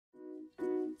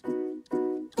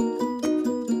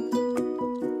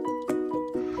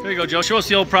Here you go, Joe. Show us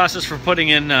the old process for putting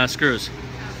in screws.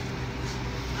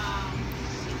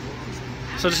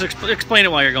 So just explain it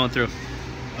while you're going through.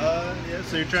 Yeah,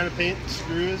 so you're trying to paint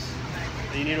screws,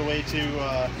 and you need a way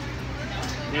to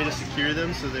secure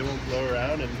them so they won't blow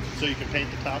around, and so you can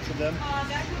paint the tops of them.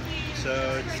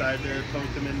 So I decided to poke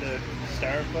them into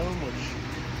styrofoam, which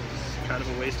is kind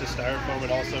of a waste of styrofoam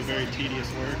and also very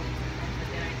tedious work.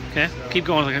 Okay, so, keep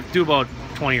going. Do about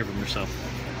 20 of them or so.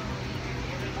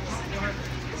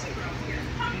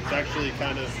 It's actually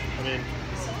kind of, I mean,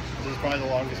 this is probably the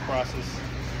longest process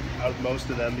out of most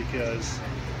of them because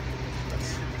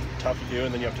it's tough to do,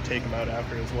 and then you have to take them out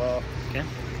after as well. Okay.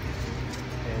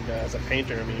 And as a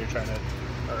painter, I mean, you're trying to,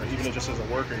 or even just as a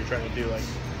worker, you're trying to do like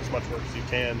as much work as you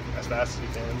can, as fast as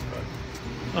you can.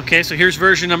 But okay, so here's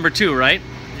version number 2, right?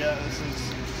 Yeah, this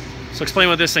is. So explain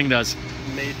what this thing does.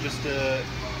 Made just to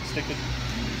stick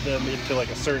them into like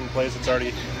a certain place. It's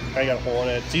already kind of got a hole in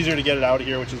it. It's easier to get it out of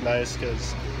here, which is nice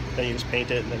because then you just paint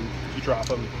it and then you drop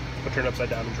them, turn it upside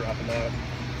down and drop them out.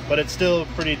 But it's still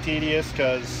pretty tedious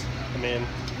because, I mean,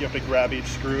 you have to grab each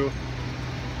screw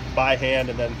by hand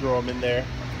and then throw them in there.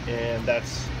 And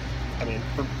that's, I mean,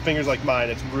 for fingers like mine,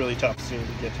 it's really tough soon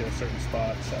to get to a certain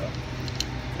spot. So,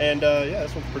 and yeah,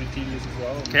 this one's pretty tedious as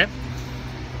well. Okay.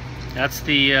 That's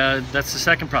the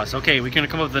second process. Okay, we're gonna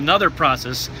come up with another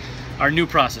process, our new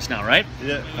process now, right?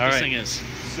 Yeah. All right. This thing is.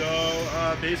 So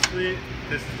basically,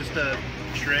 this is just a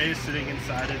tray sitting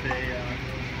inside of a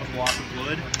block of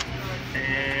wood,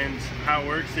 and how it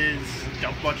works is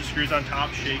dump a bunch of screws on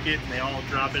top, shake it, and they all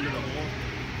drop into the hole.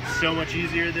 So much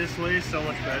easier this way, so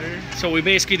much better. So what we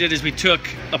basically did is we took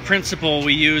a principle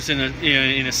we use in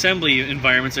assembly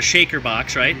environments, a shaker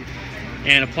box, right,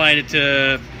 and applied it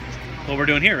to what we're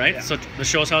doing here, right? Yeah. So let's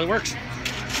show us how it works.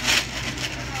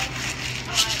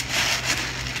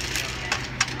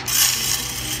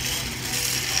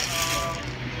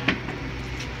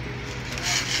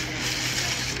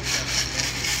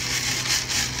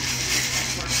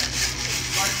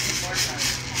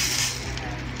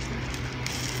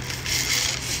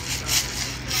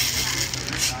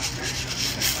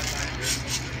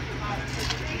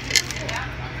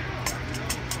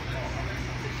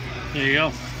 There you go.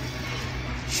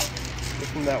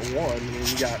 From that one, I mean,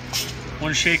 we got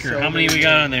one shaker. So how many we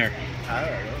got on there?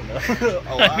 I don't know.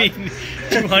 A lot. I mean,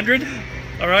 200.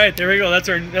 All right, there we go.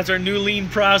 That's our new lean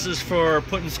process for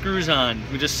putting screws on.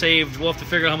 We just saved. We'll have to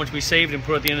figure out how much we saved and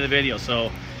put at the end of the video.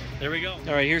 So there we go.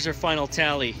 All right, here's our final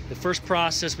tally. The first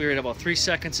process we were at about 3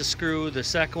 seconds a screw. The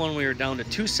second one we were down to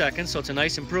 2 seconds, so it's a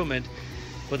nice improvement.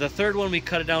 But the third one we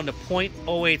cut it down to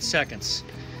 0.08 seconds.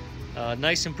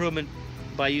 Nice improvement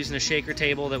by using a shaker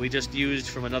table that we just used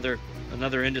from another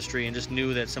industry and just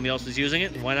knew that somebody else was using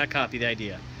it. Why not copy the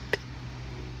idea?